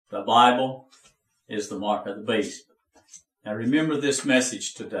The Bible is the mark of the beast. Now remember this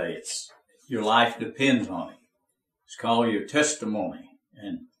message today. Your life depends on it. It's called your testimony.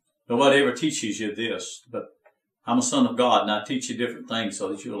 And nobody ever teaches you this, but I'm a son of God and I teach you different things so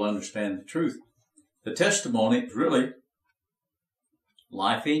that you'll understand the truth. The testimony is really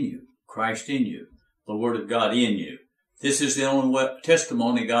life in you, Christ in you, the Word of God in you. This is the only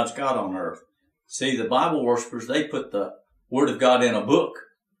testimony God's got on earth. See, the Bible worshipers, they put the Word of God in a book.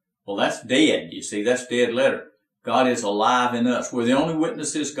 Well, that's dead, you see. That's dead letter. God is alive in us. We're the only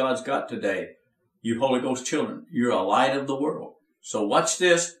witnesses God's got today. You Holy Ghost children, you're a light of the world. So watch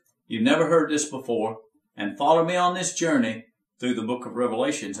this. You've never heard this before. And follow me on this journey through the book of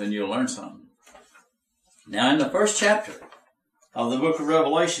Revelations and you'll learn something. Now in the first chapter of the book of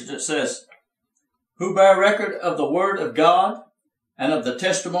Revelations it says, who bear record of the Word of God and of the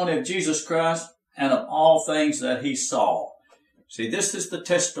testimony of Jesus Christ and of all things that he saw. See, this is the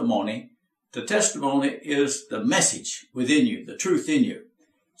testimony. The testimony is the message within you, the truth in you.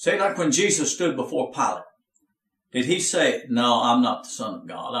 Say like when Jesus stood before Pilate. Did he say, no, I'm not the Son of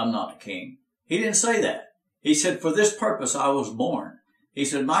God. I'm not a king. He didn't say that. He said, for this purpose I was born. He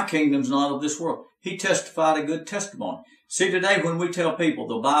said, my kingdom's not of this world. He testified a good testimony. See, today when we tell people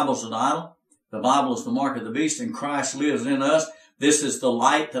the Bible's an idol, the Bible is the mark of the beast, and Christ lives in us, this is the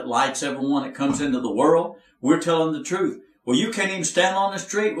light that lights everyone that comes into the world, we're telling the truth. Well, you can't even stand on the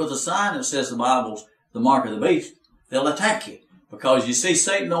street with a sign that says the Bible's the mark of the beast. They'll attack you. Because you see,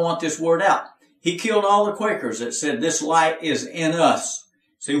 Satan don't want this word out. He killed all the Quakers that said this light is in us.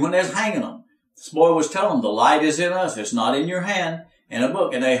 See, when they was hanging them, this boy was telling them the light is in us. It's not in your hand in a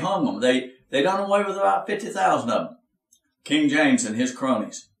book. And they hung them. They done away with about 50,000 of them. King James and his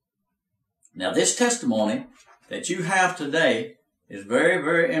cronies. Now this testimony that you have today is very,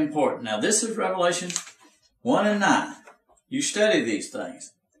 very important. Now this is Revelation 1 and 9. You study these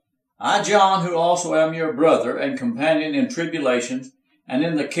things. I, John, who also am your brother and companion in tribulations and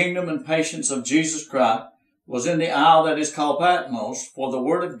in the kingdom and patience of Jesus Christ, was in the isle that is called Patmos for the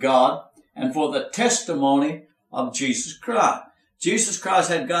word of God and for the testimony of Jesus Christ. Jesus Christ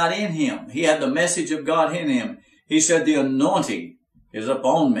had God in him. He had the message of God in him. He said, the anointing is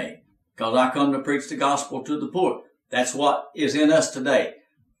upon me because I come to preach the gospel to the poor. That's what is in us today.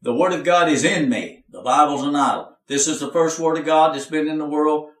 The word of God is in me. The Bible's an idol. This is the first word of God that's been in the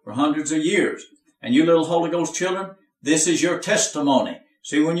world for hundreds of years. And you little Holy Ghost children, this is your testimony.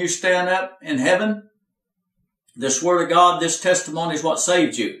 See, when you stand up in heaven, this word of God, this testimony is what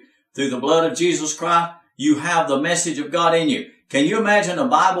saved you. Through the blood of Jesus Christ, you have the message of God in you. Can you imagine a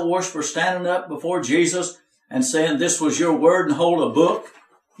Bible worshiper standing up before Jesus and saying, this was your word and hold a book?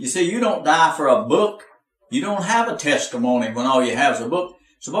 You see, you don't die for a book. You don't have a testimony when all you have is a book.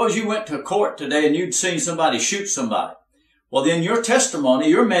 Suppose you went to court today and you'd seen somebody shoot somebody. Well, then your testimony,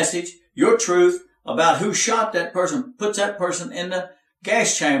 your message, your truth about who shot that person puts that person in the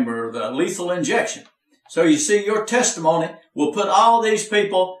gas chamber or the lethal injection. So you see, your testimony will put all these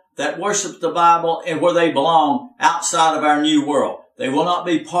people that worship the Bible and where they belong outside of our new world. They will not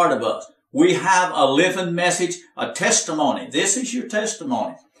be part of us. We have a living message, a testimony. This is your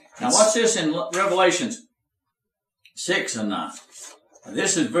testimony. Now watch this in Revelations 6 and 9.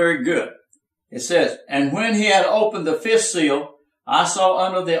 This is very good. It says, and when he had opened the fifth seal, I saw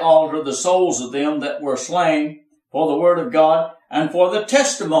under the altar the souls of them that were slain for the word of God and for the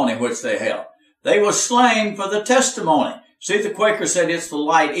testimony which they held. They were slain for the testimony. See, the Quaker said it's the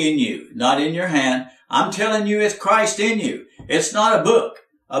light in you, not in your hand. I'm telling you it's Christ in you. It's not a book.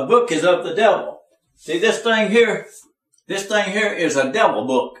 A book is of the devil. See, this thing here is a devil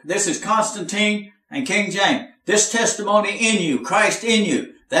book. This is Constantine and King James. This testimony in you, Christ in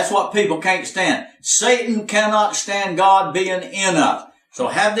you. That's what people can't stand. Satan cannot stand God being in us. So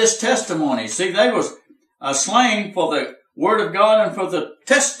have this testimony. See, they was slain for the word of God and for the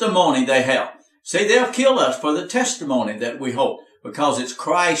testimony they held. See, they'll kill us for the testimony that we hold because it's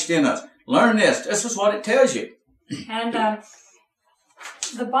Christ in us. Learn this. This is what it tells you. And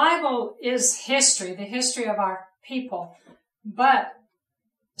the Bible is history, the history of our people. But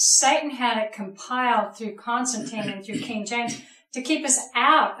Satan had it compiled through Constantine and through King James to keep us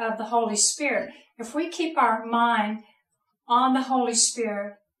out of the Holy Spirit. If we keep our mind on the Holy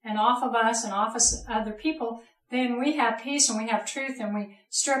Spirit and off of us and off of other people, then we have peace and we have truth and we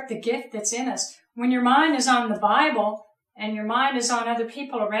stir up the gift that's in us. When your mind is on the Bible and your mind is on other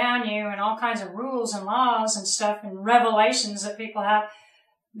people around you and all kinds of rules and laws and stuff and revelations that people have,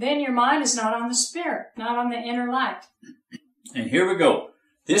 then your mind is not on the Spirit, not on the inner light. And here we go.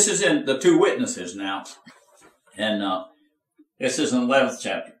 This is in the two witnesses now. And this is in the 11th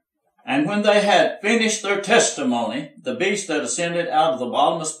chapter. And when they had finished their testimony, the beast that ascended out of the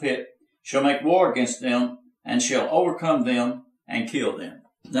bottomless pit shall make war against them, and shall overcome them and kill them.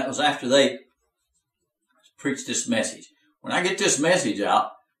 That was after they preached this message. When I get this message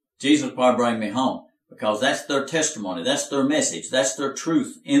out, Jesus will probably bring me home, because that's their testimony, that's their message, that's their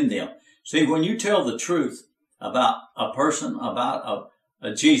truth in them. See, when you tell the truth about a person, about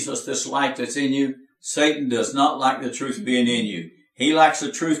a Jesus, this light that's in you, Satan does not like the truth being in you. He likes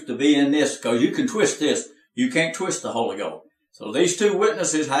the truth to be in this, because you can twist this. You can't twist the Holy Ghost. So these two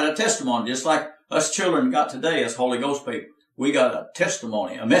witnesses had a testimony, just like us children got today as Holy Ghost people. We got a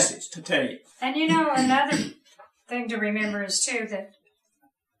testimony, a message to tell you. And you know, another thing to remember is too that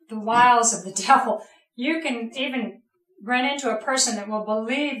the wiles of the devil, you can even run into a person that will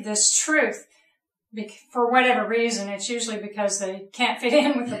believe this truth for whatever reason. It's usually because they can't fit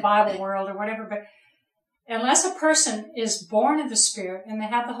in with the Bible world or whatever, but unless a person is born of the Spirit and they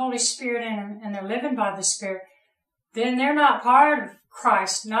have the Holy Spirit in them and they're living by the Spirit, then they're not part of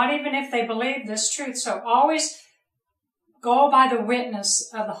Christ, not even if they believe this truth. So always go by the witness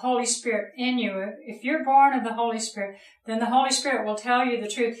of the Holy Spirit in you. If you're born of the Holy Spirit, then the Holy Spirit will tell you the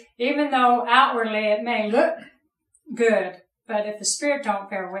truth, even though outwardly it may look good. But if the Spirit don't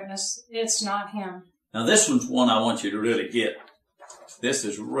bear witness, it's not Him. Now this one's one I want you to really get. This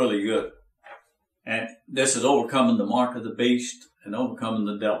is really good. And this is overcoming the mark of the beast and overcoming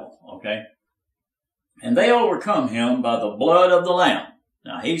the devil, okay? And they overcome him by the blood of the Lamb.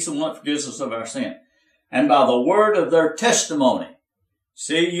 Now, he's the one that forgives us of our sin. And by the word of their testimony.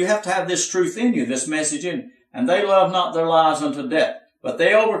 See, you have to have this truth in you, this message in you. And they love not their lives unto death. But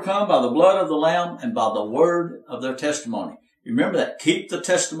they overcome by the blood of the Lamb and by the word of their testimony. Remember that. Keep the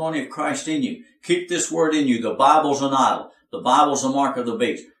testimony of Christ in you. Keep this word in you. The Bible's an idol. The Bible's the mark of the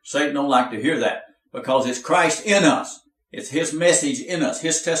beast. Satan don't like to hear that, because it's Christ in us. It's His message in us,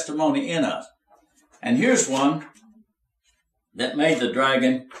 His testimony in us. And here's one that made the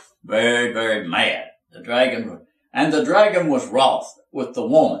dragon very, very mad. The dragon was wroth with the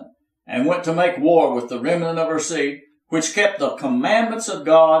woman, and went to make war with the remnant of her seed, which kept the commandments of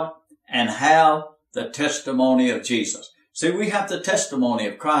God and have the testimony of Jesus. See, we have the testimony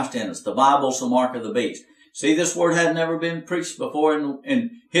of Christ in us. The Bible's the mark of the beast. See, this word had never been preached before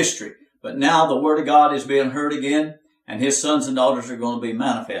in history. But now the word of God is being heard again, and His sons and daughters are going to be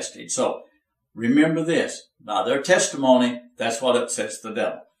manifested. So remember this. By their testimony, that's what upsets the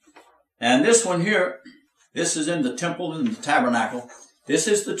devil. And this one here, this is in the temple and the tabernacle. This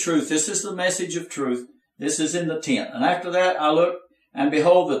is the truth. This is the message of truth. This is in the tent. And after that I looked, and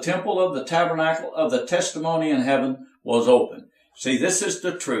behold, the temple of the tabernacle of the testimony in heaven was open. See, this is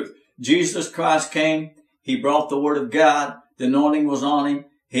the truth. Jesus Christ came. He brought the word of God. The anointing was on Him.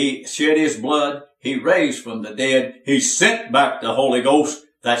 He shed His blood. He raised from the dead. He sent back the Holy Ghost.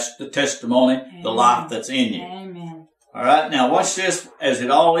 That's the testimony, Amen. The life that's in you. Amen. All right, now watch this as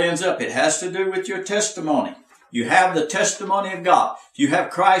it all ends up. It has to do with your testimony. You have the testimony of God. If you have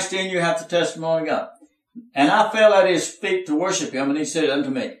Christ in you, have the testimony of God. And I fell at His feet to worship Him, and He said unto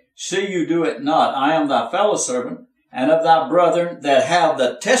me, See you do it not. I am thy fellow servant, and of thy brethren that have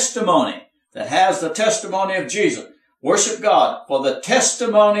the testimony, that has the testimony of Jesus. Worship God, for the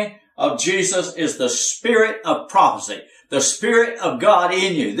testimony of Jesus is the spirit of prophecy. The Spirit of God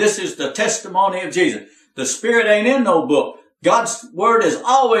in you. This is the testimony of Jesus. The Spirit ain't in no book. God's Word has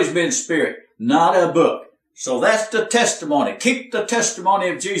always been Spirit, not a book. So that's the testimony. Keep the testimony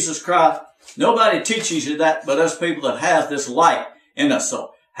of Jesus Christ. Nobody teaches you that but us people that have this light in us.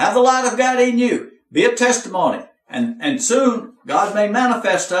 So have the light of God in you. Be a testimony. And soon God may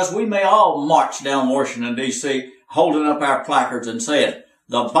manifest us. We may all march down Washington, D.C., holding up our placards and saying,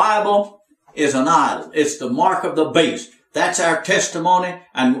 the Bible is an idol. It's the mark of the beast. That's our testimony,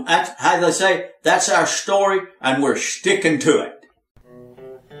 and that's how they say, that's our story, and we're sticking to it.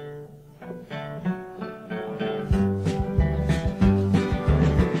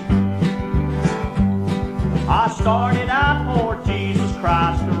 I started out for Jesus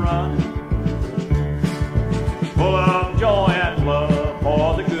Christ to run, full of joy and love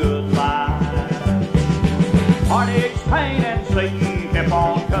for the good life. Heartaches, pain, and Satan kept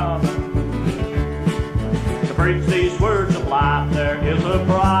on coming. To preach these words of life, there is a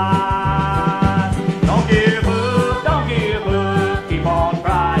prize. Don't give up, keep on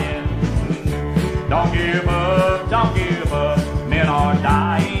crying. Don't give up, men are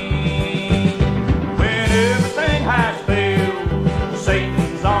dying. When everything has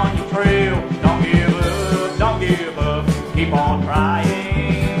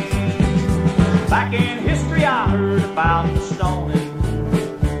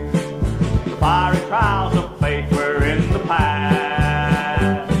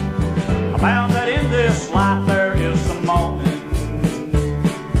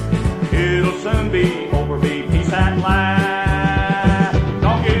soon be over, be peace at last.